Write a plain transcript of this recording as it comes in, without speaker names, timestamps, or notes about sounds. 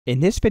In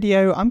this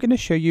video, I'm going to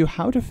show you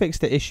how to fix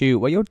the issue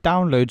where your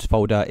downloads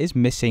folder is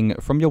missing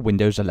from your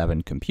Windows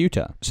 11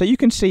 computer. So you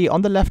can see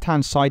on the left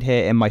hand side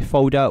here in my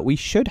folder, we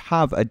should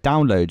have a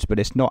downloads, but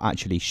it's not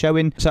actually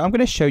showing. So I'm going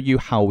to show you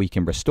how we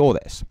can restore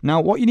this. Now,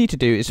 what you need to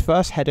do is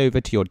first head over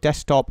to your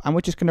desktop, and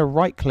we're just going to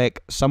right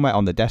click somewhere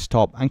on the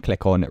desktop and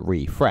click on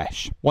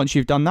refresh. Once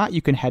you've done that,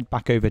 you can head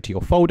back over to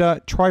your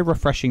folder, try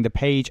refreshing the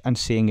page and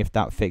seeing if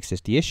that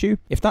fixes the issue.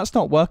 If that's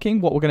not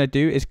working, what we're going to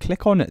do is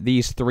click on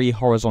these three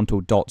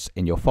horizontal dots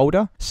in your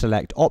folder,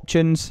 select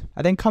options,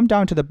 and then come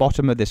down to the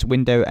bottom of this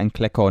window and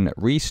click on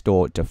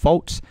restore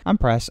defaults and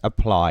press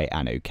apply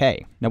and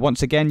OK. Now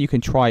once again, you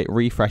can try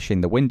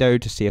refreshing the window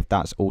to see if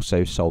that's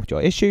also solved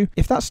your issue.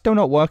 If that's still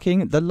not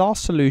working, the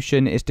last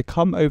solution is to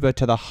come over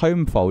to the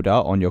home folder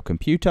on your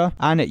computer,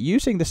 and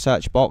using the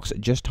search box,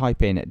 just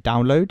type in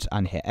downloads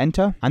and hit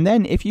enter. And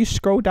then if you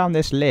scroll down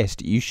this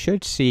list, you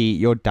should see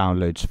your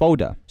downloads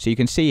folder. So you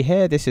can see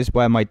here, this is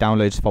where my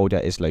downloads folder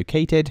is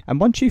located. And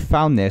once you've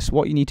found this,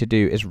 what you need to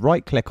do is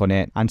right click on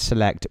it and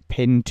select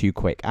pin to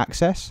quick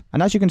access.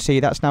 And as you can see,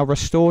 that's now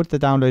restored the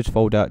downloads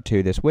folder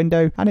to this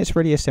window. And it's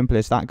really as simple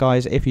as that,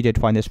 guys. If you did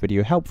find this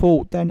video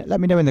helpful, then let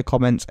me know in the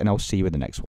comments and I'll see you in the next one.